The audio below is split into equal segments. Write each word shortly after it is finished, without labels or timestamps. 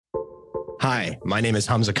Hi, my name is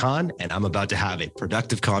Hamza Khan, and I'm about to have a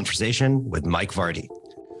productive conversation with Mike Vardy.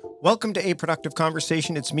 Welcome to A Productive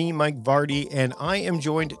Conversation. It's me, Mike Vardy, and I am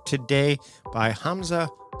joined today by Hamza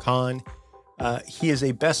Khan. He is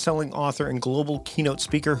a best-selling author and global keynote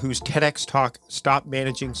speaker whose TEDx talk, Stop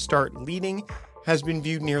Managing, Start Leading, has been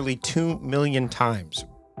viewed nearly 2 million times.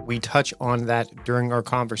 We touch on that during our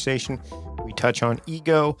conversation. We touch on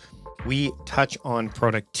ego. We touch on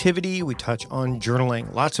productivity. We touch on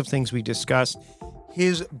journaling. Lots of things we discuss.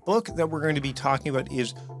 His book that we're going to be talking about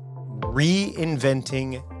is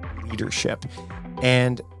Reinventing Leadership.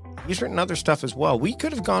 And he's written other stuff as well. We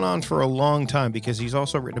could have gone on for a long time because he's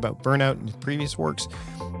also written about burnout in his previous works.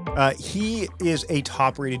 He is a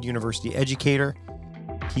top-rated university educator.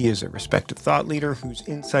 He is a respected thought leader whose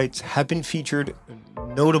insights have been featured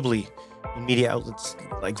notably in media outlets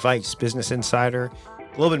like Vice, Business Insider,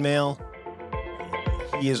 Globe and Mail.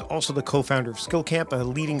 He is also the co-founder of Skill Camp, a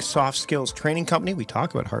leading soft skills training company. We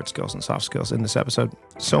talk about hard skills and soft skills in this episode,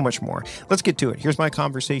 so much more. Let's get to it. Here's my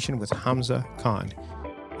conversation with Hamza Khan.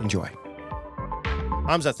 Enjoy.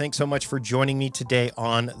 Hamza, thanks so much for joining me today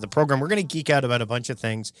on the program. We're going to geek out about a bunch of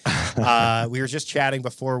things. We were just chatting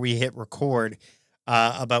before we hit record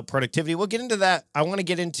about productivity. We'll get into that. I want to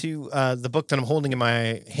get into the book that I'm holding in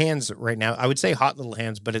my hands right now. I would say hot little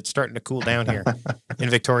hands, but it's starting to cool down here in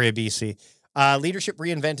Victoria, BC. Leadership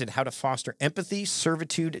Reinvented, How to Foster Empathy,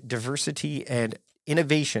 Servitude, Diversity, and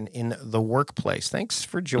Innovation in the Workplace. Thanks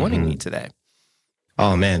for joining me today.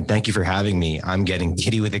 Oh, man, thank you for having me. I'm getting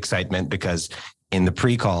giddy with excitement because in the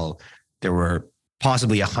pre-call, there were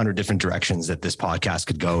possibly 100 different directions that this podcast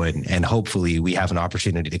could go in. And hopefully we have an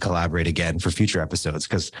opportunity to collaborate again for future episodes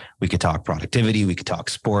because we could talk productivity, we could talk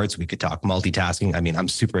sports, we could talk multitasking. I mean, I'm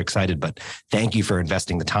super excited, but thank you for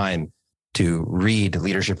investing the time to read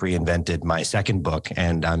Leadership Reinvented, my second book.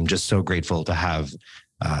 And I'm just so grateful to have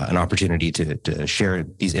an opportunity to share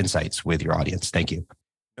these insights with your audience. Thank you.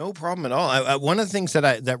 No problem at all. One of the things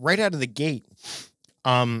that right out of the gate,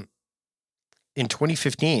 in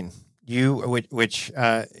 2015, you have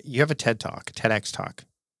a TEDx talk.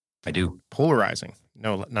 I do. Polarizing.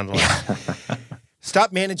 No, nonetheless.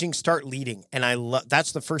 Stop managing, start leading. And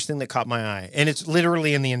that's the first thing that caught my eye. And it's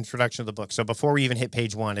literally in the introduction of the book. So before we even hit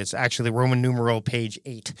page 1, it's actually Roman numeral page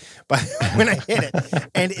 8. But when I hit it,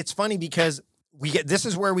 and it's funny because this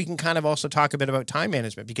is where we can kind of also talk a bit about time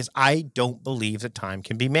management, because I don't believe that time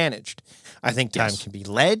can be managed. I think time can be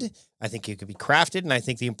led. I think it can be crafted. And I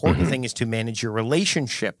think the important thing is to manage your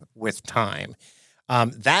relationship with time.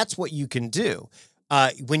 That's what you can do.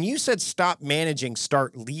 When you said stop managing,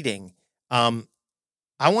 start leading,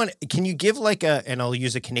 can you give and I'll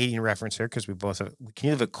use a Canadian reference here because we both have, can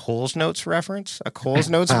you have a Coles Notes reference, a Coles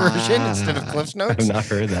Notes version instead of Cliff's Notes? I've not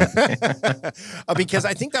heard that. Because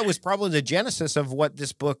I think that was probably the genesis of what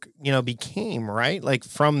this book, became, right? Like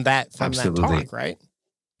from that talk, right?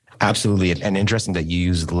 Absolutely. And interesting that you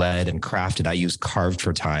used led and crafted. I used carved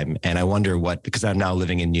for time. And I wonder because I'm now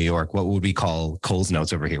living in New York, what would we call Coles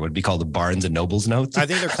Notes over here? Would it be called the Barnes and Noble's Notes? I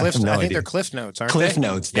think they're Cliff Notes, aren't they? Cliff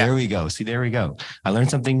Notes. There we go. See, there we go. I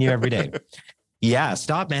learned something new every day. Yeah.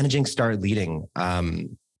 Stop managing, start leading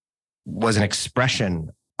was an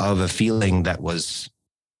expression of a feeling that was,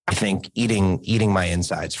 I think, eating my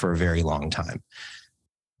insides for a very long time.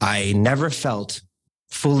 I never felt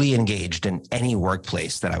fully engaged in any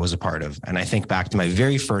workplace that I was a part of. And I think back to my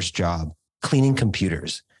very first job, cleaning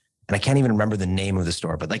computers. And I can't even remember the name of the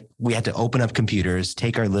store, but we had to open up computers,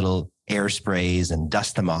 take our little air sprays and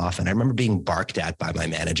dust them off. And I remember being barked at by my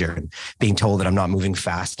manager and being told that I'm not moving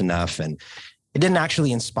fast enough. And it didn't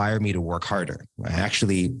actually inspire me to work harder. It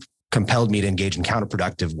actually compelled me to engage in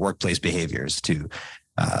counterproductive workplace behaviors, to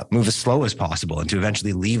move as slow as possible and to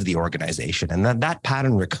eventually leave the organization. And that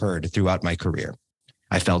pattern recurred throughout my career.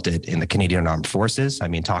 I felt it in the Canadian Armed Forces. I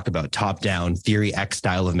mean, talk about top-down Theory X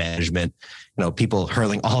style of management, people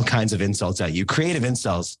hurling all kinds of insults at you, creative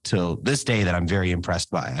insults till this day that I'm very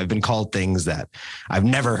impressed by. I've been called things that I've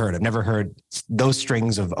never heard. I've never heard those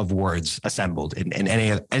strings of words assembled in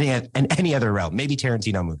any other realm, maybe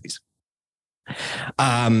Tarantino movies.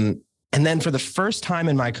 And then for the first time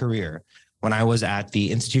in my career, when I was at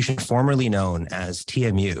the institution formerly known as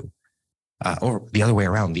TMU, or the other way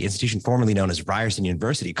around, the institution formerly known as Ryerson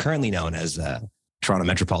University, currently known as Toronto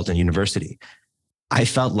Metropolitan University, I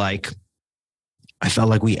felt like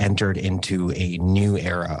we entered into a new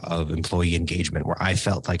era of employee engagement where I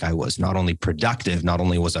felt like I was not only productive, not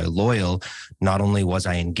only was I loyal, not only was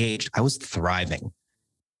I engaged, I was thriving.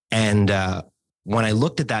 And when I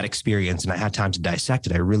looked at that experience and I had time to dissect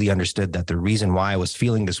it, I really understood that the reason why I was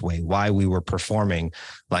feeling this way, why we were performing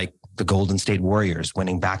like the Golden State Warriors,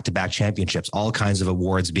 winning back-to-back championships, all kinds of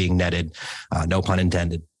awards being netted, no pun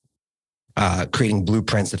intended, creating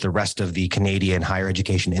blueprints that the rest of the Canadian higher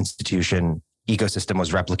education institution ecosystem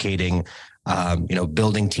was replicating,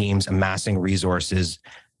 building teams, amassing resources.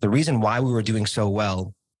 The reason why we were doing so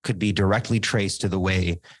well could be directly traced to the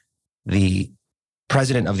way the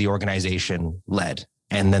president of the organization led.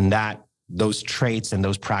 And then those traits and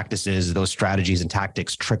those practices, those strategies and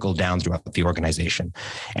tactics trickled down throughout the organization.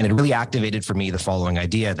 And it really activated for me the following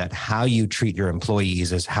idea that how you treat your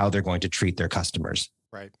employees is how they're going to treat their customers.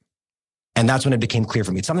 Right. And that's when it became clear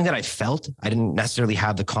for me. It's something that I felt. I didn't necessarily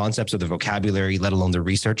have the concepts or the vocabulary, let alone the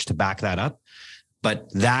research to back that up.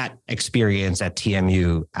 But that experience at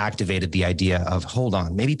TMU activated the idea of, hold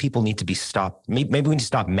on, maybe people need to be stopped. Maybe we need to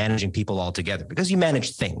stop managing people altogether, because you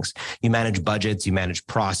manage things, you manage budgets, you manage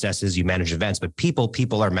processes, you manage events, but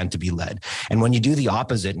people are meant to be led. And when you do the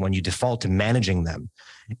opposite, when you default to managing them,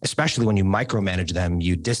 especially when you micromanage them,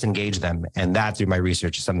 you disengage them. And that, through my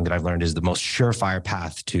research, is something that I've learned is the most surefire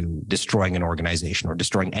path to destroying an organization or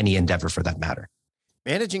destroying any endeavor for that matter.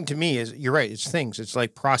 Managing to me is, you're right, it's things, it's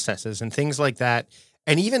like processes and things like that.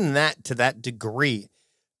 And even that, to that degree,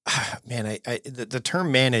 man, the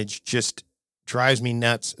term manage just drives me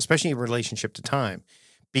nuts, especially in relationship to time,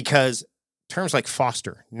 because terms like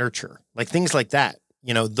foster, nurture, like things like that,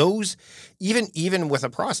 those, even with a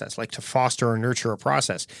process, like to foster or nurture a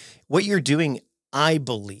process, what you're doing, I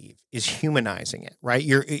believe, is humanizing it, right?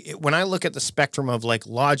 When I look at the spectrum of like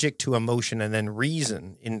logic to emotion and then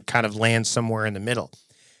reason and kind of lands somewhere in the middle,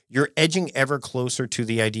 you're edging ever closer to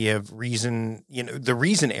the idea of reason, the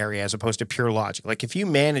reason area as opposed to pure logic. Like if you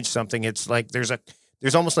manage something, it's like there's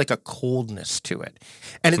almost like a coldness to it.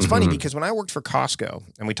 And it's funny because when I worked for Costco,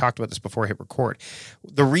 and we talked about this before I hit record,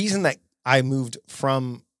 the reason that I moved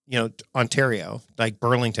from Ontario, like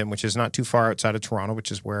Burlington, which is not too far outside of Toronto,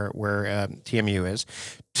 which is where TMU is,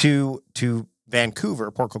 to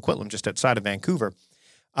Vancouver, Port Coquitlam, just outside of Vancouver.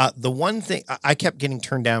 The one thing, I kept getting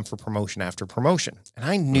turned down for promotion after promotion, and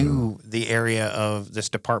I knew the area of this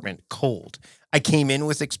department cold. I came in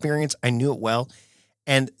with experience. I knew it well.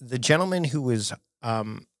 And the gentleman who was,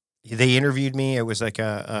 they interviewed me. It was like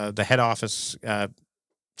the head office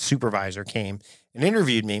supervisor came and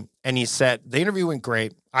interviewed me, and he said, the interview went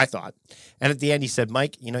great, I thought. And at the end, he said,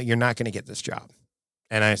 Mike, you're not going to get this job.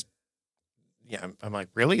 And I'm like,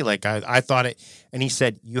 really? Like I thought it. And he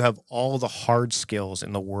said, you have all the hard skills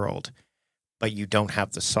in the world, but you don't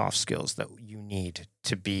have the soft skills that you need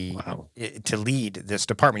to be, to lead this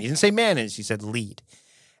department. He didn't say manage, he said lead.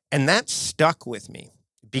 And that stuck with me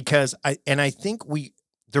because I think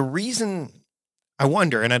the reason I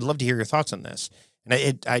wonder, and I'd love to hear your thoughts on this.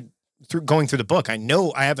 And through going through the book, I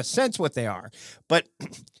know I have a sense what they are, but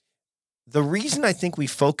the reason I think we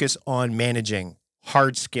focus on managing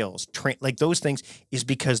hard skills, like those things, is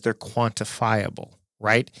because they're quantifiable,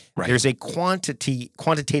 right? There's a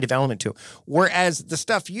quantitative element to it. Whereas the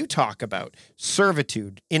stuff you talk about,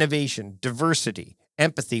 servitude, innovation, diversity,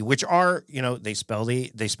 empathy, which are, they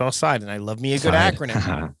spell side, and I love me a good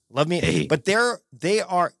acronym. Love me, hey. But they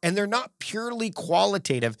are, and they're not purely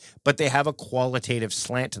qualitative, but they have a qualitative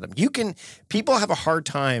slant to them. People have a hard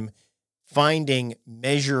time finding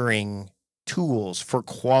measuring tools for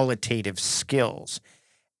qualitative skills.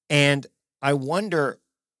 And I wonder,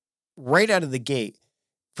 right out of the gate,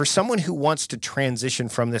 for someone who wants to transition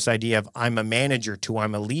from this idea of I'm a manager to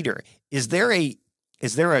I'm a leader, is there a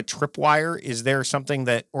tripwire? Is there something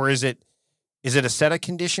that, or is it a set of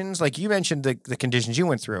conditions? Like you mentioned the conditions you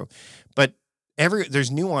went through, but there's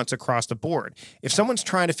nuance across the board. If someone's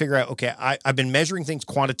trying to figure out, okay, I've been measuring things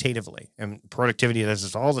quantitatively, and productivity does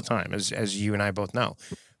this all the time, as you and I both know,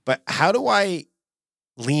 but how do I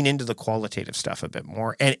lean into the qualitative stuff a bit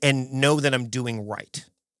more and know that I'm doing right,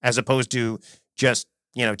 as opposed to just,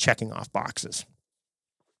 checking off boxes?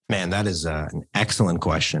 Man, that is an excellent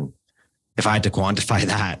question. If I had to quantify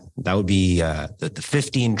that would be the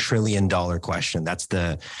 $15 trillion question.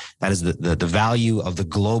 That is the value of the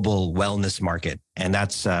global wellness market. And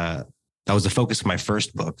that was the focus of my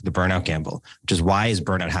first book, The Burnout Gamble, which is, why is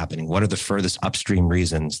burnout happening? What are the furthest upstream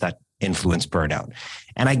reasons that influence burnout?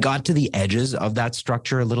 And I got to the edges of that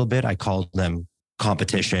structure a little bit. I called them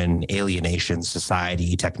competition, alienation,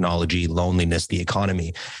 society, technology, loneliness, the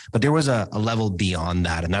economy. But there was a level beyond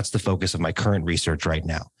that. And that's the focus of my current research right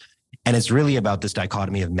now. And it's really about this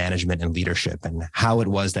dichotomy of management and leadership, and how it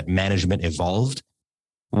was that management evolved.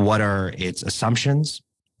 What are its assumptions,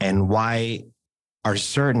 and why are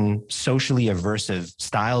certain socially aversive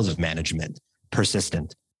styles of management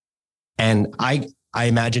persistent? And I I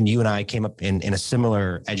imagine you and I came up in a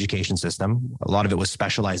similar education system. A lot of it was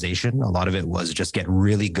specialization. A lot of it was just get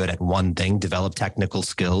really good at one thing, develop technical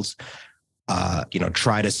skills,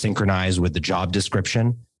 try to synchronize with the job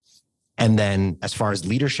description. And then as far as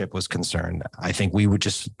leadership was concerned, I think we were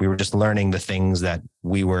just learning the things that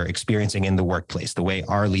we were experiencing in the workplace, the way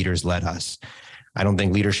our leaders led us. I don't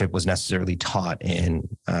think leadership was necessarily taught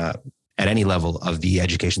at any level of the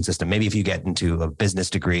education system. Maybe if you get into a business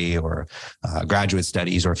degree or graduate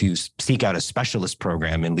studies, or if you seek out a specialist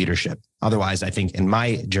program in leadership. Otherwise, I think in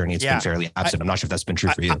my journey, it's been fairly absent. I'm not sure if that's been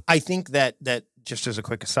true for you. I think that just as a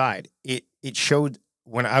quick aside, it showed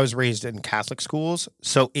when I was raised in Catholic schools.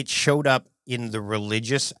 So it showed up in the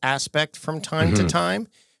religious aspect from time to time,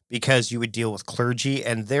 because you would deal with clergy,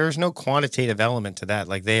 and there's no quantitative element to that.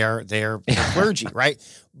 Like they're clergy, right?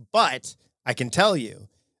 But I can tell you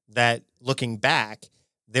that looking back,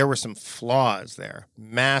 there were some flaws there,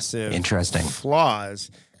 massive, interesting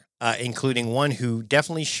flaws, including one who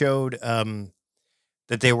definitely showed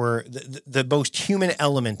that they were the most human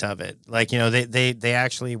element of it. Like, they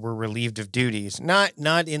actually were relieved of duties,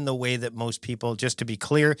 not in the way that most people, just to be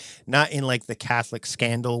clear, not in like the Catholic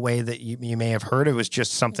scandal way that you may have heard. It was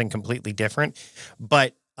just something completely different.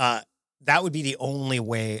 But that would be the only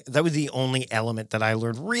way. That was the only element that I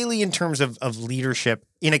learned really in terms of leadership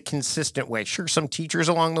in a consistent way. Sure, some teachers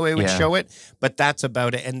along the way would show it, but that's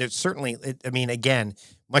about it. And there's certainly, again,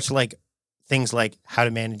 much like things like how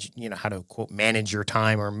to manage, how to quote, manage your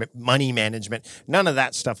time or money management. None of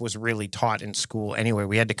that stuff was really taught in school anyway.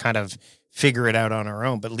 We had to kind of figure it out on our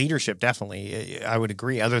own. But leadership, definitely, I would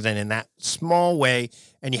agree, other than in that small way.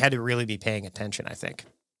 And you had to really be paying attention, I think.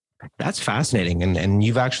 That's fascinating. And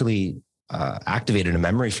you've actually activated a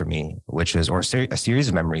memory for me, which is, or a series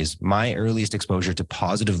of memories. My earliest exposure to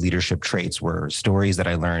positive leadership traits were stories that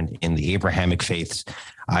I learned in the Abrahamic faiths.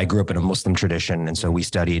 I grew up in a Muslim tradition, and so we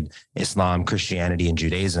studied Islam, Christianity, and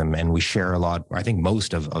Judaism, and we share a lot, I think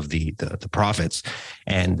most of the prophets,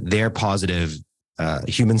 and their positive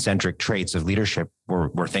human-centric traits of leadership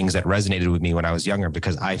were things that resonated with me when I was younger,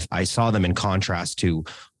 because I saw them in contrast to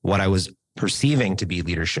what I was perceiving to be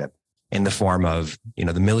leadership, in the form of,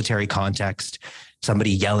 the military context,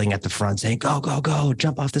 somebody yelling at the front saying, go, go, go,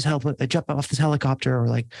 jump off this helicopter, or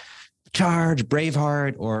like, charge,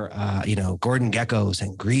 Braveheart, or, Gordon Gekko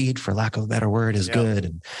saying greed, for lack of a better word, is good.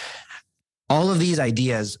 And all of these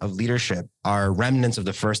ideas of leadership are remnants of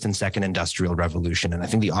the first and second industrial revolution. And I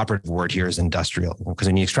think the operative word here is industrial, because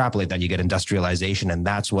when you extrapolate that, you get industrialization. And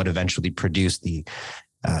that's what eventually produced the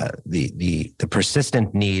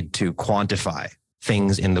persistent need to quantify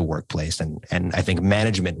things in the workplace. And I think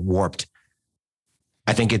management warped.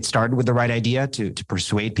 I think it started with the right idea to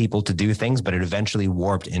persuade people to do things, but it eventually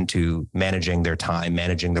warped into managing their time,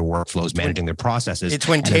 managing their workflows, managing their processes. It's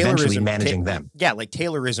when and Taylorism, eventually managing them. Yeah, like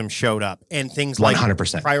Taylorism showed up, and things like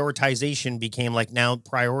 100%. Prioritization became like, now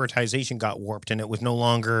prioritization got warped, and it was no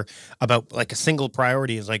longer about like a single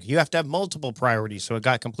priority. It's like you have to have multiple priorities. So it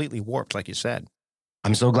got completely warped, like you said.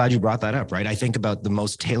 I'm so glad you brought that up, right? I think about the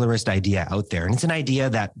most Taylorist idea out there, and it's an idea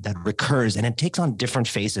that recurs, and it takes on different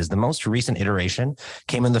faces. The most recent iteration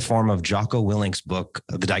came in the form of Jocko Willink's book,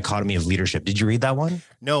 The Dichotomy of Leadership. Did you read that one?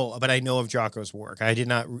 No, but I know of Jocko's work. I did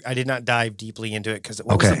not dive deeply into it, because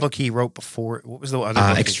what was the book he wrote before? What was the other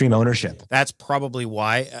book? Extreme Ownership. That's probably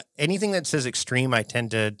why. Anything that says extreme, I tend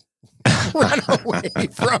to run away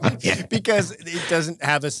from, because it doesn't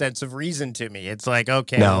have a sense of reason to me. It's like,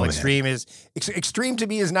 okay, extreme to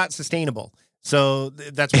me is not sustainable. So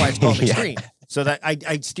that's why it's called extreme. So that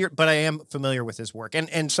I steer, but I am familiar with his work,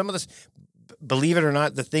 and some of this, believe it or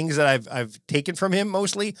not, the things that I've taken from him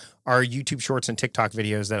mostly are YouTube shorts and TikTok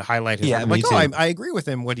videos that highlight his work. I'm like, I agree with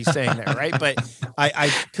him, what he's saying there, right? But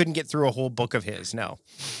I couldn't get through a whole book of his. No.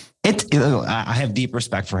 I have deep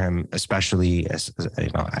respect for him, especially as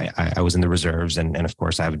I was in the reserves, and of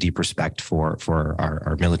course I have a deep respect for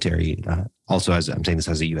our military. Also, as I'm saying this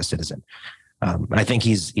as a U.S. citizen, and I think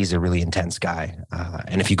he's a really intense guy.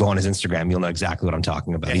 And if you go on his Instagram, you'll know exactly what I'm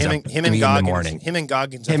talking about. Yeah, him and Goggins,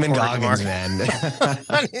 man.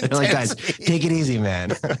 They're like, guys, take it easy,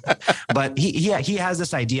 man. But he has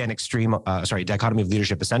this idea in dichotomy of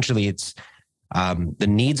leadership. Essentially, it's the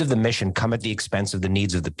needs of the mission come at the expense of the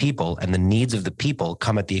needs of the people, and the needs of the people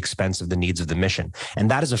come at the expense of the needs of the mission. And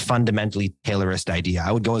that is a fundamentally Taylorist idea.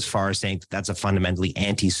 I would go as far as saying that's a fundamentally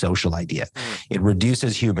anti-social idea. It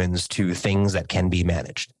reduces humans to things that can be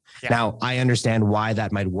managed. Yeah. Now, I understand why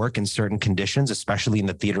that might work in certain conditions, especially in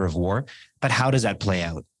the theater of war, but how does that play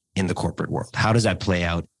out in the corporate world? How does that play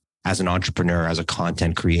out as an entrepreneur, as a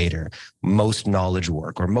content creator, most knowledge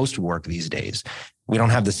work or most work these days. We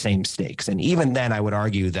don't have the same stakes. And even then, I would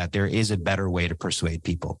argue that there is a better way to persuade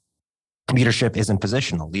people. Leadership isn't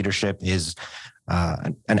positional. Leadership is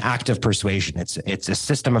an act of persuasion. It's a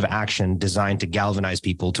system of action designed to galvanize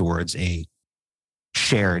people towards a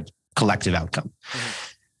shared collective outcome.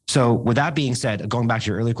 So with that being said, going back to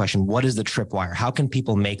your earlier question, what is the tripwire? How can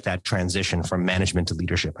people make that transition from management to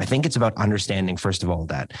leadership? I think it's about understanding, first of all,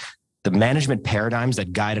 that the management paradigms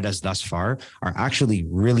that guided us thus far are actually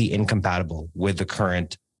really incompatible with the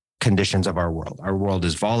current conditions of our world. Our world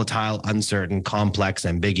is volatile, uncertain, complex,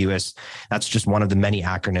 ambiguous. That's just one of the many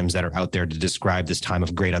acronyms that are out there to describe this time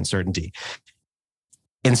of great uncertainty.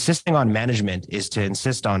 Insisting on management is to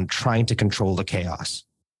insist on trying to control the chaos.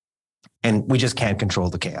 And we just can't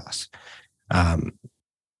control the chaos.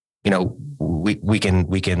 We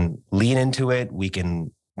can lean into it, we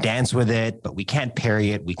can dance with it, but we can't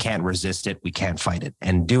parry it, we can't resist it, we can't fight it.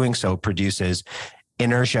 And doing so produces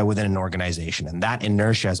inertia within an organization. And that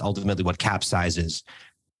inertia is ultimately what capsizes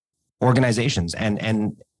organizations.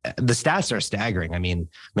 And the stats are staggering. I mean,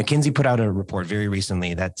 McKinsey put out a report very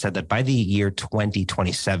recently that said that by the year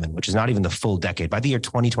 2027, which is not even the full decade, by the year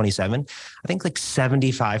 2027, I think like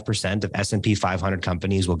 75% of S&P 500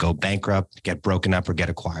 companies will go bankrupt, get broken up, or get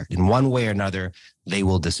acquired. In one way or another, they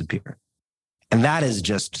will disappear. And that is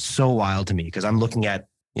just so wild to me because I'm looking at,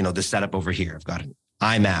 the setup over here. I've got an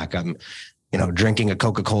iMac. I'm drinking a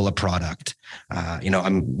Coca-Cola product.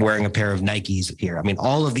 I'm wearing a pair of Nikes here. I mean,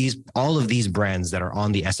 all of these brands that are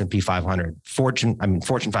on the S&P 500, Fortune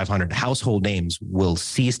 500 household names will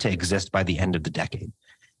cease to exist by the end of the decade.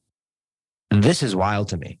 This is wild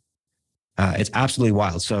to me. It's absolutely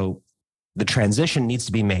wild. So the transition needs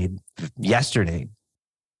to be made yesterday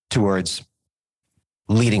towards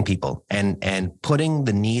leading people and putting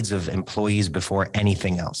the needs of employees before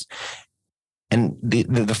anything else. And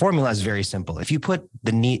the formula is very simple. If you put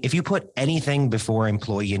anything before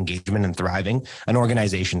employee engagement and thriving, an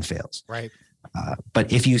organization fails. Right.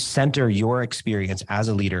 But if you center your experience as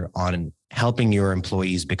a leader on helping your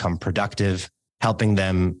employees become productive, helping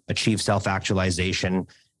them achieve self-actualization,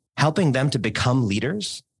 helping them to become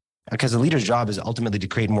leaders, because a leader's job is ultimately to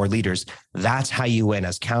create more leaders, that's how you win,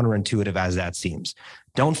 as counterintuitive as that seems.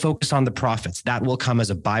 Don't focus on the profits. That will come as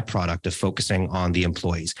a byproduct of focusing on the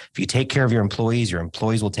employees. If you take care of your employees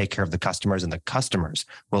will take care of the customers, and the customers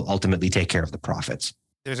will ultimately take care of the profits.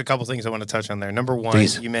 There's a couple things I want to touch on there. Number one,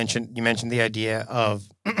 Please. you mentioned the idea of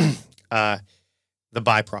the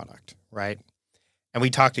byproduct, right? And we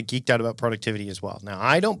geeked out about productivity as well. Now,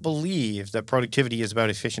 I don't believe that productivity is about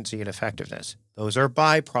efficiency and effectiveness. Those are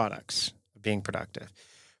byproducts of being productive.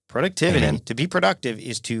 Productivity, Amen. To be productive,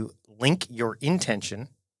 is to link your intention,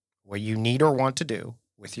 what you need or want to do,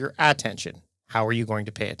 with your attention. How are you going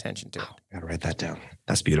to pay attention to it? I gotta write that down.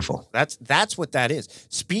 That's beautiful. That's what that is.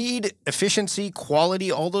 Speed, efficiency,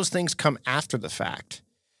 quality, all those things come after the fact.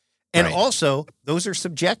 And Right. Also, those are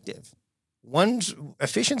subjective. One's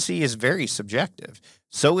efficiency is very subjective.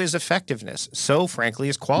 So is effectiveness. So, frankly,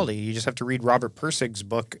 is quality. You just have to read Robert Pirsig's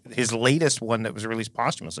book, his latest one that was released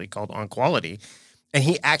posthumously called On Quality. And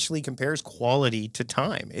he actually compares quality to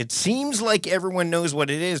time. It seems like everyone knows what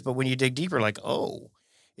it is, but when you dig deeper, like, oh,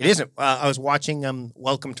 it isn't. I was watching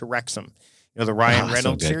Welcome to Wrexham, the Ryan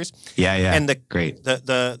Reynolds series. Yeah. And Great.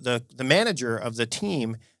 The manager of the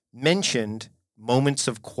team mentioned moments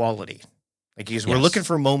of quality. Like we're looking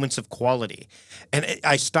for moments of quality. And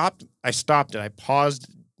I stopped it. I paused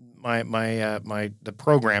the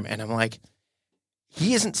program, and I'm like,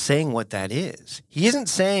 he isn't saying what that is. He isn't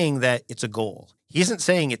saying that it's a goal. He isn't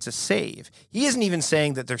saying it's a save. He isn't even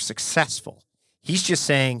saying that they're successful. He's just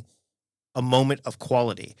saying a moment of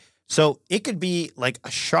quality. So it could be like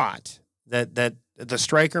a shot that the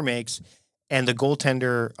striker makes and the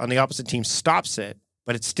goaltender on the opposite team stops it,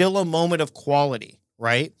 but it's still a moment of quality,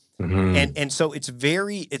 right? Mm-hmm. And so it's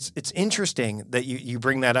interesting that you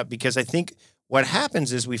bring that up, because I think what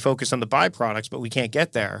happens is we focus on the byproducts, but we can't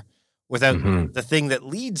get there without the thing that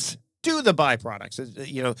leads to the byproducts.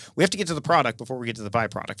 We have to get to the product before we get to the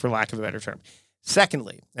byproduct, for lack of a better term.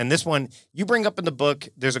 Secondly, and this one you bring up in the book,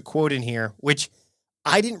 there's a quote in here, which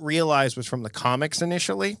I didn't realize was from the comics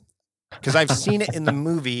initially, because I've seen it in the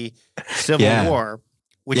movie Civil War,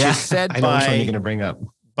 which is said I know which one you're going to bring up.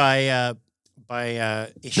 by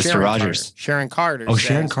Mr. Rogers. Sharon Carter.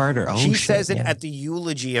 Sharon Carter. Oh, she says it at the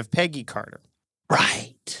eulogy of Peggy Carter.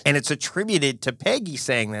 Right. And it's attributed to Peggy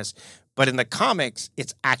saying this, but in the comics,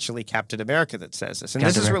 it's actually Captain America that says this. And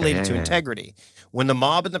this is related to integrity. When the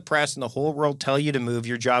mob and the press and the whole world tell you to move,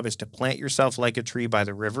 your job is to plant yourself like a tree by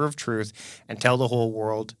the river of truth and tell the whole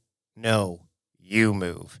world, no, you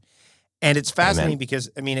move. And it's fascinating Amen.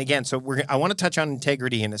 because, I mean, again, so I want to touch on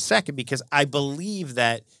integrity in a second, because I believe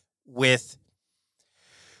that with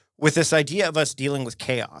this idea of us dealing with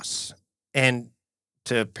chaos, and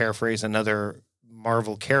to paraphrase another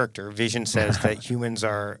Marvel character, Vision says that humans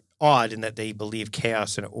are odd in that they believe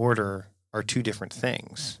chaos and order are two different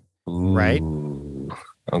things, right? Ooh,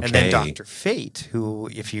 And then okay. Dr. Fate, who,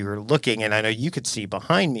 if you're looking, and I know you could see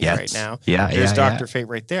behind me right now, Yeah, there's yeah, Dr. Fate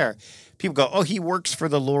right there. People go, oh, he works for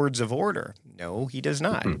the Lords of Order. No, he does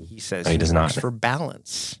not. Mm-mm. He says No, he does works not. for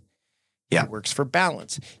balance. Yeah. He works for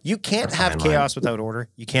balance. You can't A have fine chaos line. without order.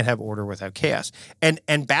 You can't have order without chaos. And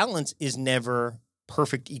balance is never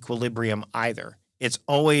perfect equilibrium either. It's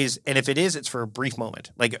always, and if it is, it's for a brief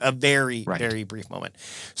moment, like a very, Right. very brief moment.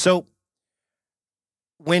 So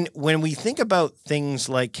when we think about things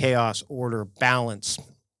like chaos, order, balance,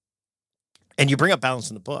 and you bring up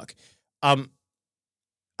balance in the book,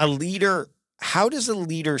 a leader, how does a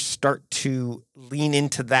leader start to lean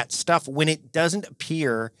into that stuff when it doesn't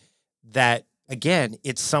appear that, again,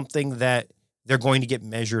 it's something that they're going to get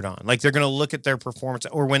measured on? Like, they're going to look at their performance,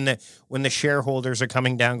 or when the shareholders are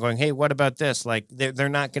coming down going, hey, what about this? Like, they're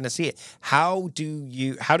not going to see it. How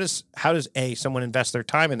does A, someone invest their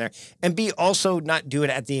time in there, and B, also not do it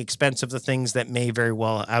at the expense of the things that may very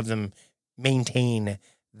well have them maintain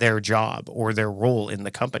their job or their role in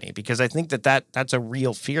the company? Because I think that's a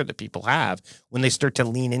real fear that people have when they start to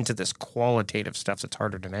lean into this qualitative stuff that's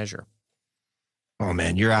harder to measure. Oh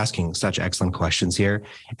man, you're asking such excellent questions here.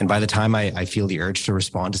 And by the time I feel the urge to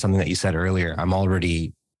respond to something that you said earlier, I'm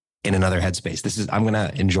already in another headspace. I'm going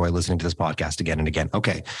to enjoy listening to this podcast again and again.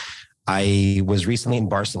 Okay. I was recently in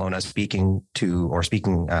Barcelona speaking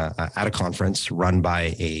at a conference run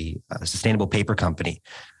by a sustainable paper company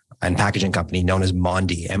and packaging company known as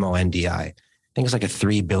Mondi, Mondi. I think it's like a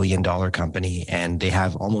 $3 billion company, and they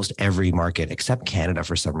have almost every market except Canada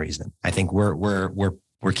for some reason. I think we're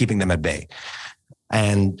keeping them at bay.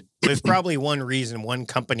 And there's probably one reason. One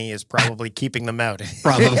company is probably keeping them out.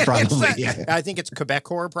 Probably, yeah. I think it's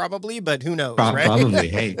Quebecor probably, but who knows, right? Probably,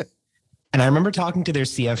 hey. And I remember talking to their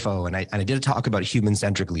CFO, and I did a talk about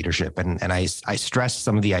human-centric leadership, and I stressed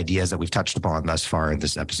some of the ideas that we've touched upon thus far in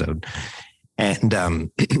this episode. And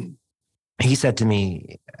he said to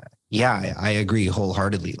me, yeah, I agree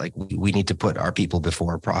wholeheartedly. Like, we need to put our people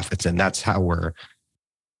before profits, and that's how we're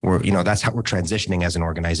transitioning as an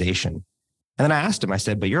organization. And then I asked him, I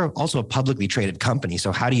said, but you're also a publicly traded company.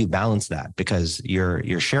 So how do you balance that? Because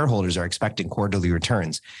your shareholders are expecting quarterly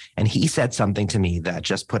returns. And he said something to me that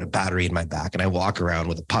just put a battery in my back. And I walk around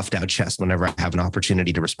with a puffed out chest whenever I have an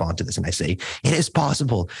opportunity to respond to this. And I say, it is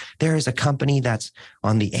possible. There is a company that's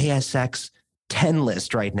on the ASX 10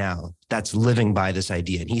 list right now that's living by this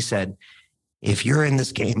idea. And he said, if you're in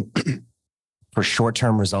this game for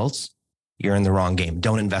short-term results, you're in the wrong game.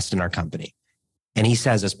 Don't invest in our company. And he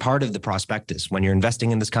says, as part of the prospectus, when you're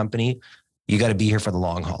investing in this company, you got to be here for the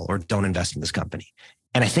long haul, or don't invest in this company.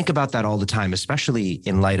 And I think about that all the time, especially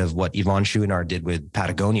in light of what Yvon Chouinard did with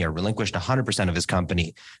Patagonia, relinquished 100% of his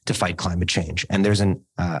company to fight climate change. And there's a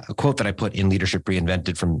quote that I put in Leadership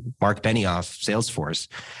Reinvented from Mark Benioff, Salesforce,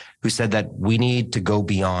 who said that we need to go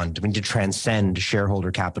beyond, we need to transcend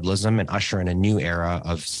shareholder capitalism and usher in a new era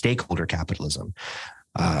of stakeholder capitalism.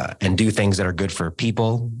 And do things that are good for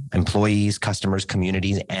people, employees, customers,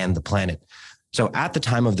 communities, and the planet. So at the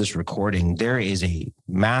time of this recording, there is a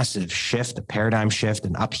massive shift, a paradigm shift,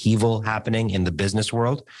 an upheaval happening in the business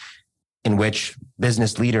world, in which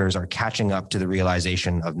business leaders are catching up to the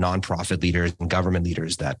realization of nonprofit leaders and government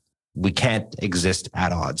leaders that we can't exist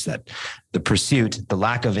at odds, that the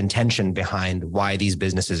lack of intention behind why these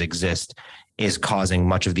businesses exist is causing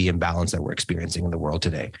much of the imbalance that we're experiencing in the world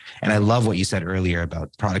today. And I love what you said earlier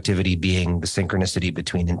about productivity being the synchronicity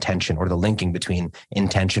between intention, or the linking between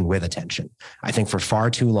intention with attention. I think for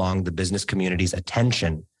far too long, the business community's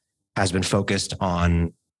attention has been focused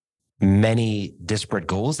on many disparate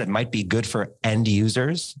goals that might be good for end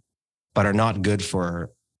users, but are not good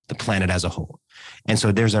for the planet as a whole. And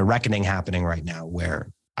so there's a reckoning happening right now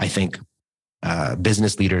where I think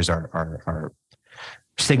business leaders are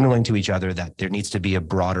signaling to each other that there needs to be a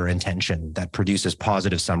broader intention that produces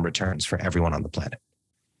positive sum returns for everyone on the planet.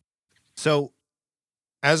 So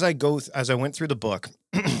as I went through the book,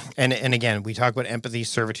 and again, we talk about empathy,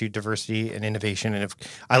 servitude, diversity, and innovation. And if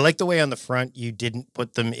I like the way on the front, you didn't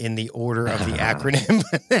put them in the order of the acronym,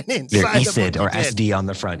 but then inside ESID or SD on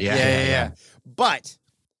the front. Yeah. But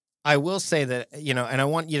I will say that, and I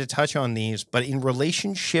want you to touch on these, but in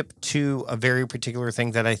relationship to a very particular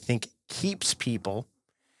thing that I think keeps people,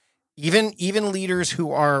 even leaders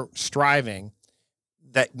who are striving,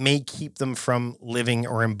 that may keep them from living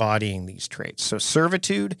or embodying these traits. So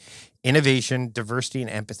servitude innovation, diversity, and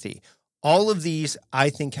empathy. All of these, I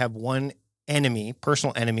think, have one enemy,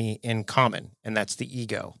 personal enemy in common, and that's the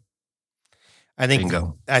ego. I think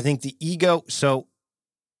the ego. So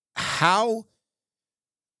how,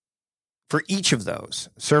 for each of those,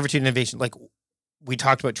 servitude, innovation, like we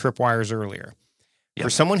talked about tripwires earlier, for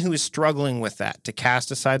someone who is struggling with that, to cast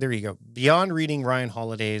aside their ego, beyond reading Ryan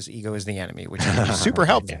Holiday's Ego is the Enemy, which is super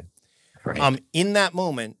helpful. Right. In that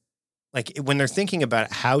moment, like when they're thinking about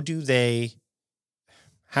it, how do they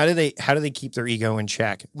keep their ego in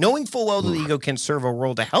check, knowing full well that the ego can serve a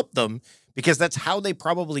role to help them, because that's how they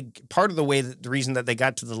probably, part of the way, that the reason that they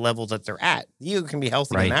got to the level that they're at. The ego can be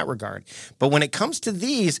healthy in that regard. But when it comes to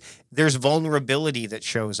these, there's vulnerability that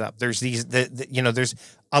shows up. There's there's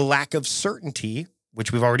a lack of certainty,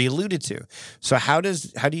 which we've already alluded to. So how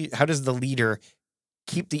does the leader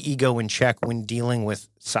keep the ego in check when dealing with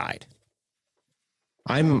side?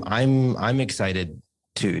 I'm excited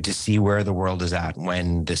to see where the world is at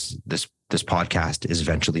when this podcast is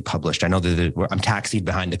eventually published. I know that I'm taxied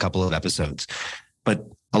behind a couple of episodes, but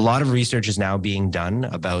a lot of research is now being done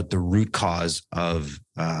about the root cause of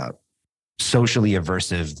socially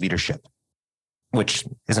aversive leadership, which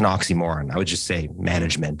is an oxymoron. I would just say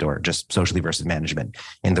management, or just socially aversive management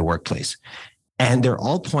in the workplace. And they're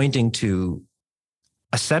all pointing to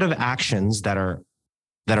a set of actions that are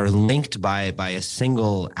linked by a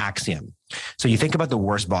single axiom. So you think about the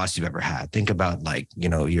worst boss you've ever had. Think about, like,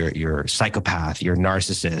 your psychopath, your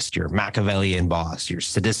narcissist, your Machiavellian boss, your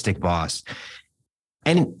sadistic boss.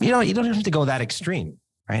 And, you don't have to go that extreme,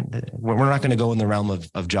 right? We're not going to go in the realm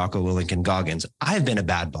of Jocko Willink and Goggins. I've been a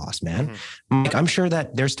bad boss, man. Mm-hmm. Like, I'm sure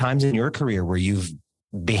that there's times in your career where you've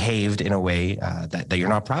behaved in a way that you're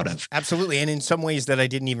not proud of. Absolutely. And in some ways that I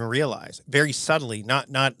didn't even realize, very subtly, not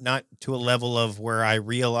to a level of where I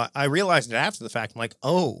realized it after the fact. I'm like,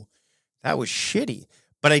 oh, that was shitty,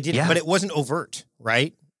 but I didn't, but it wasn't overt,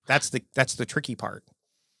 right? That's the tricky part.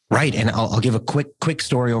 Right. And I'll give a quick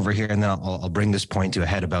story over here, and then I'll bring this point to a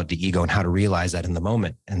head about the ego and how to realize that in the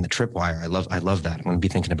moment, and the tripwire. I love that. I'm going to be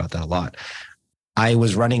thinking about that a lot. I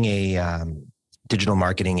was running a digital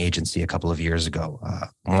marketing agency a couple of years ago,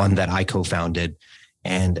 one that I co-founded,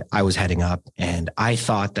 and I was heading up, and I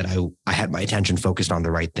thought that I had my attention focused on the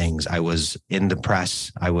right things. I was in the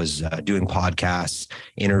press. I was doing podcasts,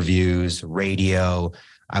 interviews, radio.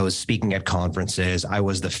 I was speaking at conferences. I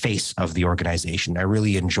was the face of the organization. I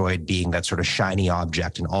really enjoyed being that sort of shiny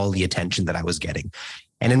object and all the attention that I was getting.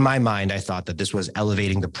 And in my mind, I thought that this was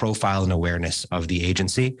elevating the profile and awareness of the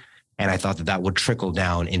agency. And I thought that would trickle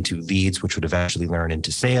down into leads, which would eventually learn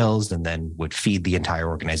into sales, and then would feed the entire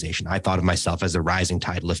organization. I thought of myself as the rising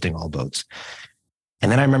tide lifting all boats.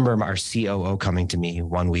 And then I remember our COO coming to me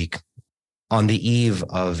one week on the eve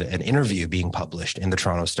of an interview being published in the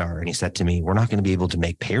Toronto Star. And he said to me, "We're not going to be able to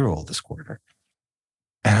make payroll this quarter."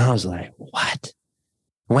 And I was like, "What?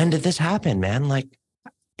 When did this happen, man?"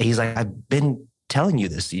 He's like, "I've been telling you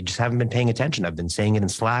this. You just haven't been paying attention. I've been saying it in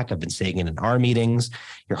Slack. I've been saying it in our meetings.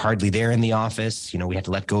 You're hardly there in the office. We had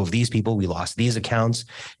to let go of these people. We lost these accounts."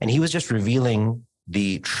 And he was just revealing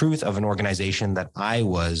the truth of an organization that I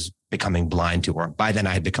was becoming blind to, or by then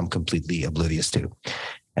I had become completely oblivious to.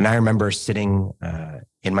 And I remember sitting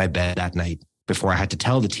in my bed that night before I had to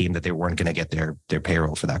tell the team that they weren't going to get their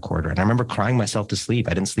payroll for that quarter. And I remember crying myself to sleep.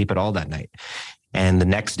 I didn't sleep at all that night. And the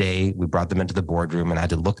next day, we brought them into the boardroom, and I had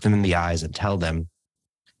to look them in the eyes and tell them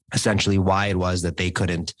essentially why it was that they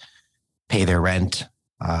couldn't pay their rent,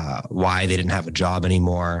 why they didn't have a job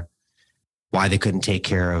anymore, why they couldn't take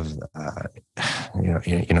care of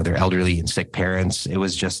their elderly and sick parents. It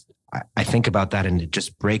was just, I think about that and it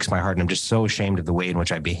just breaks my heart. And I'm just so ashamed of the way in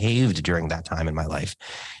which I behaved during that time in my life.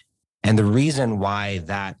 And the reason why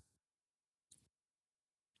that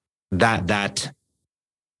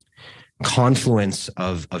confluence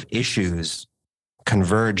of issues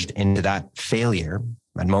converged into that failure,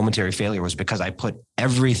 that momentary failure, was because I put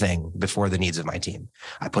everything before the needs of my team.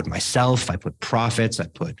 I put myself, I put profits, I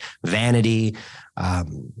put vanity.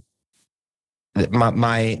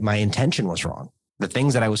 My intention was wrong. The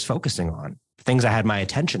things that I was focusing on, the things I had my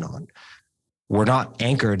attention on, were not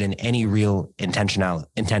anchored in any real intention,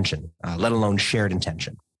 let alone shared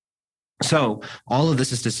intention. So all of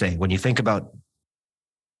this is to say, when you think about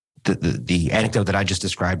the anecdote that I just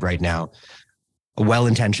described right now, a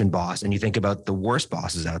well-intentioned boss, and you think about the worst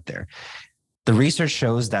bosses out there, the research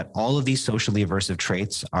shows that all of these socially aversive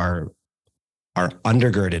traits are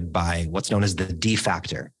undergirded by what's known as the D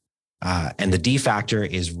factor. And the D factor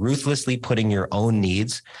is ruthlessly putting your own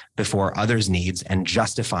needs before others' needs and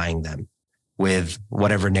justifying them with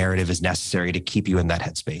whatever narrative is necessary to keep you in that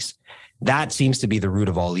headspace. that seems to be the root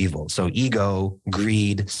of all evil. So ego,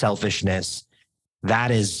 greed, selfishness,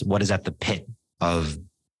 that is what is at the pit of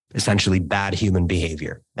essentially bad human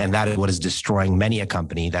behavior. And that is what is destroying many a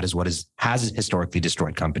company. That is what has historically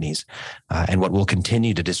destroyed companies and what will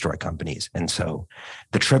continue to destroy companies. And so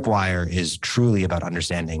the tripwire is truly about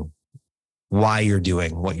understanding why you're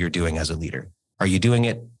doing what you're doing as a leader. Are you doing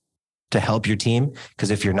it to help your team?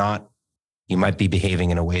 Because if you're not, you might be behaving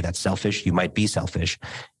in a way that's selfish. You might be selfish.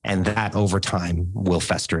 And that over time will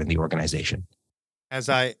fester in the organization. As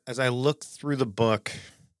I look through the book,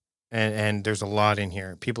 and there's a lot in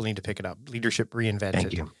here, people need to pick it up. Leadership Reinvented.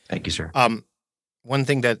 Thank you. Thank you, sir. One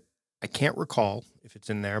thing that I can't recall if it's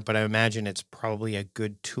in there, but I imagine it's probably a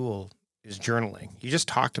good tool is journaling. You just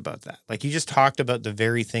talked about that. Like you just talked about the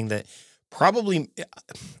very thing that probably,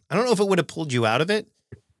 I don't know if it would have pulled you out of it,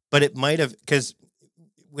 but it might have, because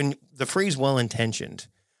when the phrase well-intentioned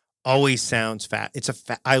always sounds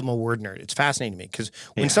I'm a word nerd. It's fascinating to me because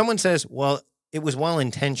when someone says, well, it was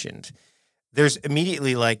well-intentioned, there's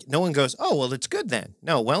immediately like, no one goes, oh, well, it's good then.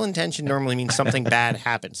 No, well-intentioned normally means something bad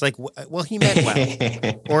happens. Like, well, he meant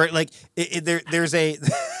well. Or like, there's a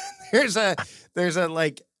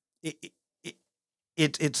like,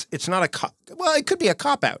 it's not well, it could be a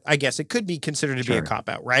cop-out, I guess. It could be considered to be a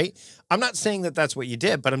cop-out, right? I'm not saying that that's what you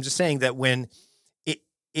did, but I'm just saying that when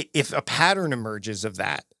if a pattern emerges of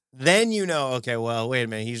that, then you know, okay, well, wait a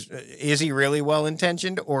minute, is he really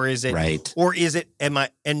well-intentioned, or is it right? Or is it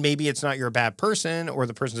and maybe it's not you're a bad person or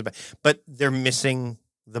the person's bad, but they're missing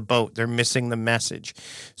the boat, they're missing the message.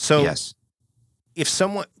 So yes, if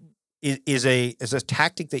someone is a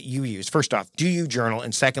tactic that you use, first off, do you journal?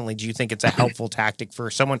 And secondly, do you think it's a helpful tactic for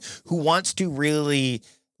someone who wants to really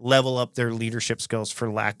level up their leadership skills,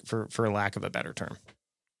 for lack of a better term?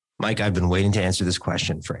 Mike, I've been waiting to answer this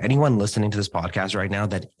question. For anyone listening to this podcast right now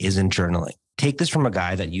that isn't journaling, take this from a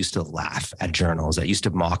guy that used to laugh at journals, that used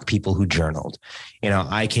to mock people who journaled. You know,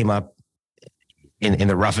 I came up in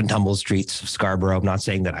the rough and tumble streets of Scarborough. I'm not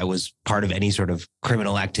saying that I was part of any sort of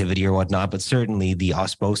criminal activity or whatnot, but certainly the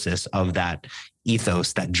osmosis of that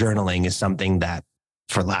ethos, that journaling is something that,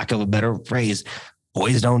 for lack of a better phrase,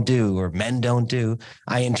 boys don't do or men don't do.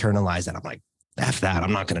 I internalized that. I'm like, F that.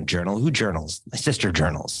 I'm not going to journal. Who journals? My sister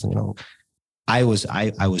journals. You know, I was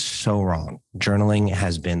so wrong. Journaling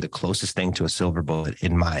has been the closest thing to a silver bullet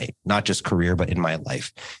in my, not just career, but in my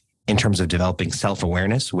life, in terms of developing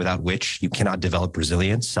self-awareness, without which you cannot develop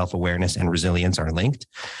resilience. Self-awareness and resilience are linked.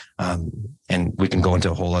 And we can go into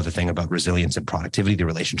a whole other thing about resilience and productivity, the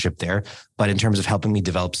relationship there. But in terms of helping me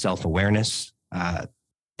develop self-awareness,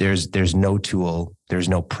 there's no tool, there's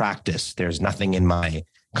no practice, there's nothing in my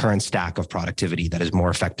current stack of productivity that is more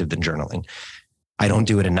effective than journaling. I don't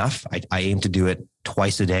do it enough. I aim to do it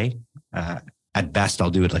twice a day. At best, I'll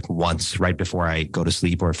do it like once right before I go to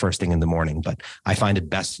sleep or first thing in the morning. But I find it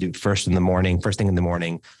best to do it first thing in the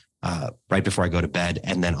morning, right before I go to bed.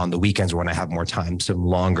 And then on the weekends when I have more time, some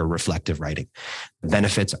longer reflective writing. The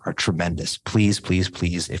benefits are tremendous. Please, please,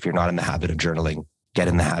 please, if you're not in the habit of journaling, get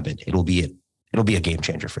in the habit. It'll be a game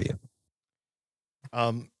changer for you.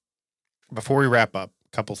 Before we wrap up,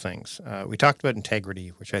 couple things. We talked about integrity,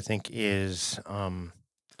 which I think is, what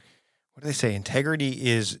do they say? Integrity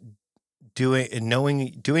is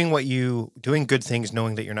doing good things,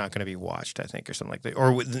 knowing that you're not going to be watched, I think, or something like that.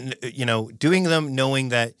 Or, you know, doing them, knowing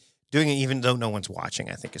that, doing it even though no one's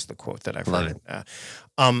watching, I think is the quote that I've heard.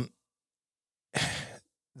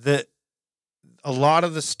 A lot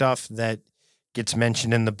of the stuff that gets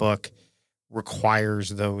mentioned in the book requires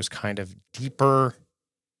those kind of deeper,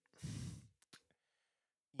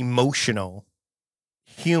 emotional,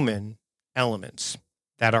 human elements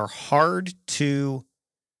that are hard to,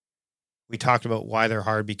 we talked about why they're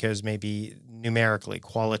hard, because maybe numerically,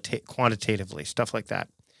 quantitatively, stuff like that.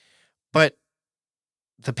 But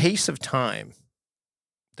the pace of time,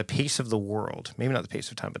 the pace of the world, maybe not the pace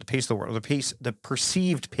of time, but the pace of the world, the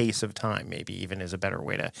perceived pace of time, maybe even is a better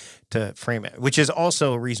way to frame it, which is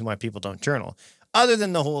also a reason why people don't journal. Other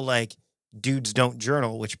than the whole, like, dudes don't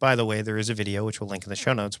journal, which, by the way, there is a video, which we'll link in the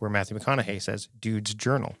show notes, where Matthew McConaughey says, dudes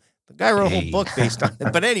journal. The guy wrote a whole book based on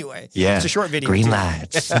it. But anyway, it's a short video. Green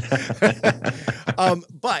lights.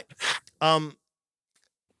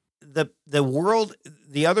 The world,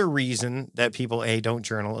 the other reason that people, don't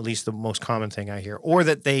journal, at least the most common thing I hear, or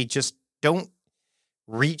that they just don't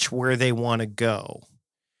reach where they want to go,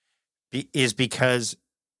 is because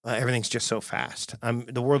everything's just so fast.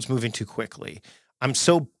 The world's moving too quickly. I'm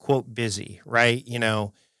so, quote, busy, right? You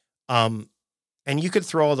know, and you could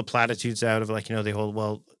throw all the platitudes out of, like, you know, the whole,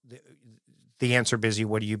 well, the answer busy,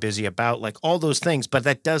 what are you busy about? Like all those things, but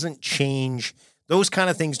that doesn't change Those kind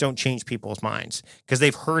of things don't change people's minds because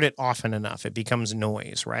they've heard it often enough. It becomes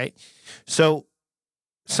noise, right? So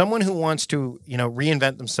someone who wants to,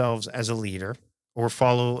 reinvent themselves as a leader or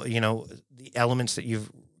follow, the elements that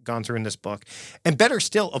you've gone through in this book, and better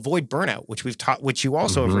still, avoid burnout, which you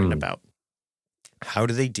also have written about. How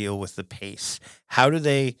do they deal with the pace? How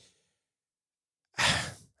does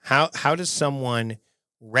someone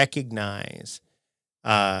recognize,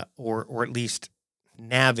 or at least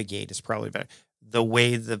navigate is probably better, the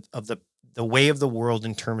way of the world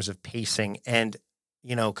in terms of pacing and,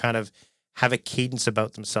 kind of have a cadence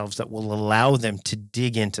about themselves that will allow them to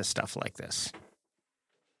dig into stuff like this?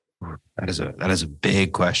 That is a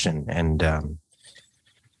big question. And,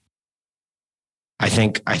 I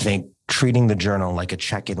think treating the journal like a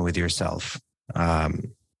check-in with yourself,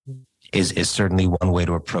 is certainly one way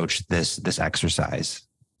to approach this exercise,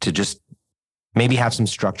 to just maybe have some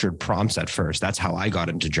structured prompts at first. That's how I got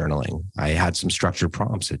into journaling. I had some structured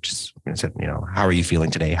prompts. It said, how are you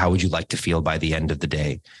feeling today? How would you like to feel by the end of the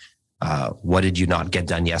day? What did you not get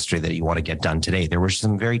done yesterday that you want to get done today? There were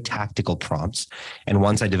some very tactical prompts. And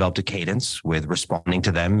once I developed a cadence with responding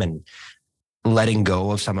to them and letting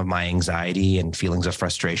go of some of my anxiety and feelings of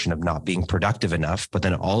frustration of not being productive enough, but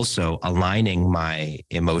then also aligning my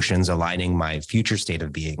emotions, aligning my future state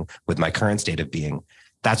of being with my current state of being,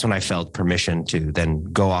 that's when I felt permission to then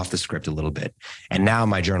go off the script a little bit. And now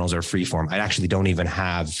my journals are free form. I actually don't even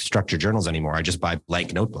have structured journals anymore. I just buy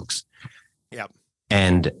blank notebooks. Yep.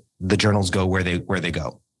 And the journals go where they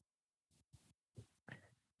go.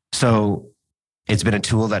 So it's been a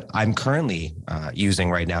tool that I'm currently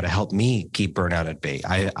using right now to help me keep burnout at bay.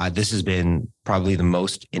 This has been probably the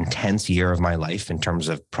most intense year of my life in terms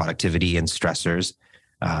of productivity and stressors.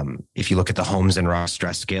 If you look at the Holmes and Ross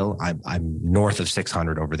stress scale, I'm north of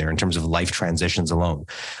 600 over there in terms of life transitions alone.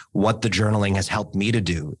 What the journaling has helped me to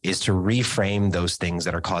do is to reframe those things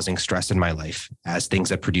that are causing stress in my life as things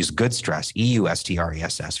that produce good stress,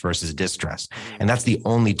 EUSTRESS versus distress. And that's the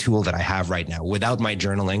only tool that I have right now. Without my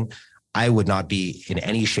journaling, I would not be in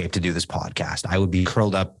any shape to do this podcast. I would be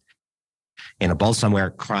curled up in a ball somewhere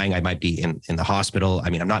crying. I might be in the hospital. I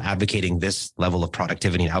mean, I'm not advocating this level of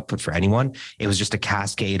productivity and output for anyone. It was just a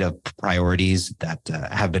cascade of priorities that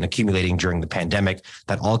have been accumulating during the pandemic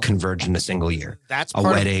that all converged in a single year. That's a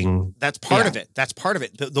wedding. That's part of it. That's part of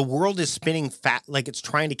it. The world is spinning fat, like it's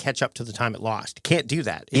trying to catch up to the time it lost. Can't do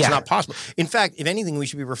that. It's not possible. In fact, if anything, we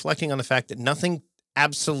should be reflecting on the fact that nothing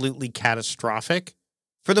absolutely catastrophic,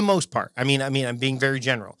 for the most part, I mean, I'm being very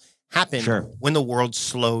general, happened when the world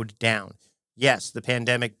slowed down. Yes, the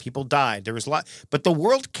pandemic, people died. There was a lot, but the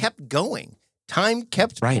world kept going. Time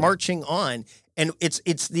kept marching on, and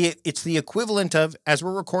it's the equivalent of, as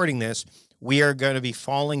we're recording this, we are going to be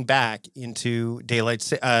falling back into daylight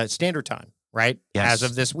standard time, right? Yes. As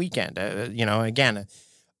of this weekend, again,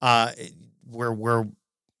 we're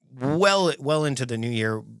well into the new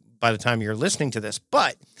year by the time you're listening to this,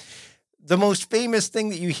 but the most famous thing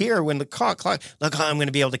that you hear when the clock, look, I'm going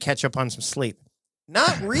to be able to catch up on some sleep.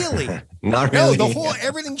 Not really. Not really. No,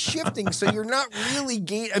 everything's shifting. So you're not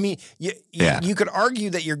really I mean, you could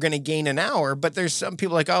argue that you're going to gain an hour, but there's some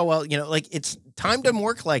people like, oh, well, it's time doesn't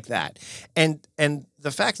work like that. And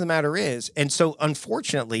the fact of the matter is, and so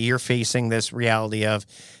unfortunately you're facing this reality of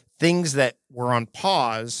things that were on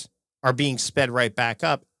pause are being sped right back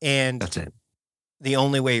up. And that's it. The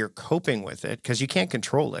only way you're coping with it, because you can't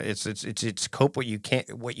control it. It's cope what you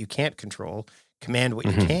can't control, command what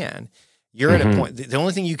you can. You're at a point. The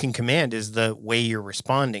only thing you can command is the way you're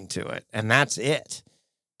responding to it, and that's it.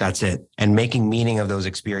 That's it. And making meaning of those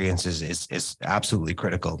experiences is absolutely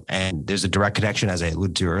critical. And there's a direct connection, as I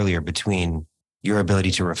alluded to earlier, between your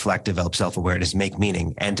ability to reflect, develop self-awareness, make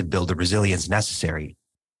meaning, and to build the resilience necessary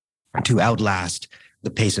to outlast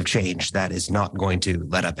the pace of change that is not going to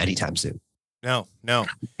let up anytime soon. No.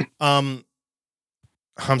 Hamza,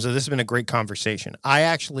 this has been a great conversation. I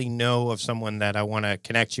actually know of someone that I want to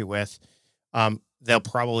connect you with. They'll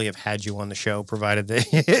probably have had you on the show, provided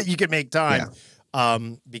that you could make time.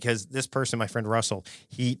 Because this person, my friend Russell,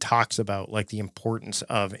 he talks about like the importance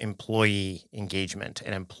of employee engagement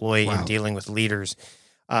and employee and dealing with leaders,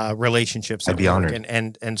 relationships. I'd be honored.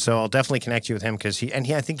 And so I'll definitely connect you with him because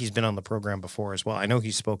I think he's been on the program before as well. I know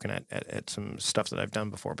he's spoken at some stuff that I've done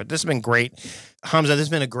before, but this has been great. Hamza, this has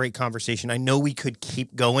been a great conversation. I know we could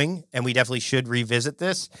keep going and we definitely should revisit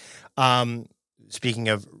this. Speaking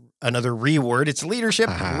of another reword, it's leadership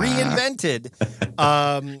reinvented.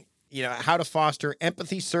 How to foster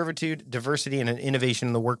empathy, servitude, diversity, and an innovation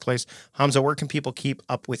in the workplace. Hamza, where can people keep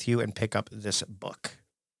up with you and pick up this book?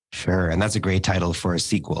 Sure. And that's a great title for a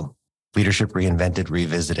sequel. Leadership Reinvented,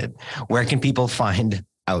 Revisited. Where can people find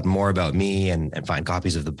out more about me and find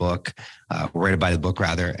copies of the book, where to buy the book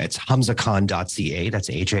rather, it's hamzakhan.ca. That's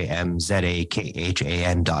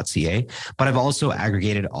HAMZAKHAN.ca. But I've also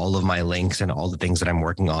aggregated all of my links and all the things that I'm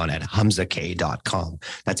working on at hamzak.com.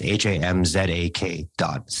 That's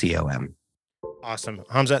HAMZAK.com. Awesome.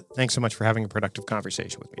 Hamza, thanks so much for having a productive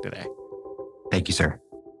conversation with me today. Thank you, sir.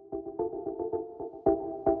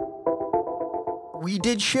 We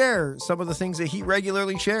did share some of the things that he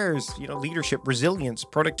regularly shares, leadership, resilience,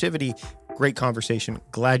 productivity. Great conversation.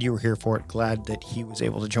 Glad you were here for it. Glad that he was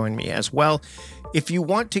able to join me as well. If you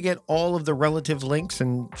want to get all of the relative links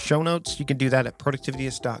and show notes, you can do that at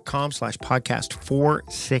productivityist.com/podcast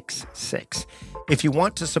 466. If you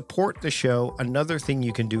want to support the show, another thing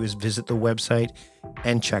you can do is visit the website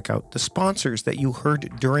and check out the sponsors that you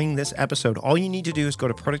heard during this episode. All you need to do is go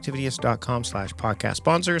to productivityist.com/podcast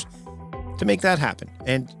sponsors to make that happen.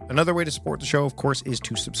 And another way to support the show, of course, is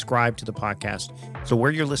to subscribe to the podcast. So where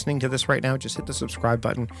you're listening to this right now, just hit the subscribe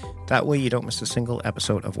button. That way you don't miss a single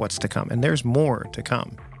episode of what's to come. And there's more to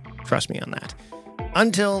come. Trust me on that.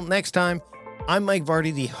 Until next time, I'm Mike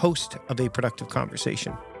Vardy, the host of A Productive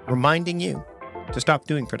Conversation, reminding you to stop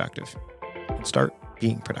doing productive and start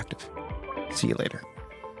being productive. See you later.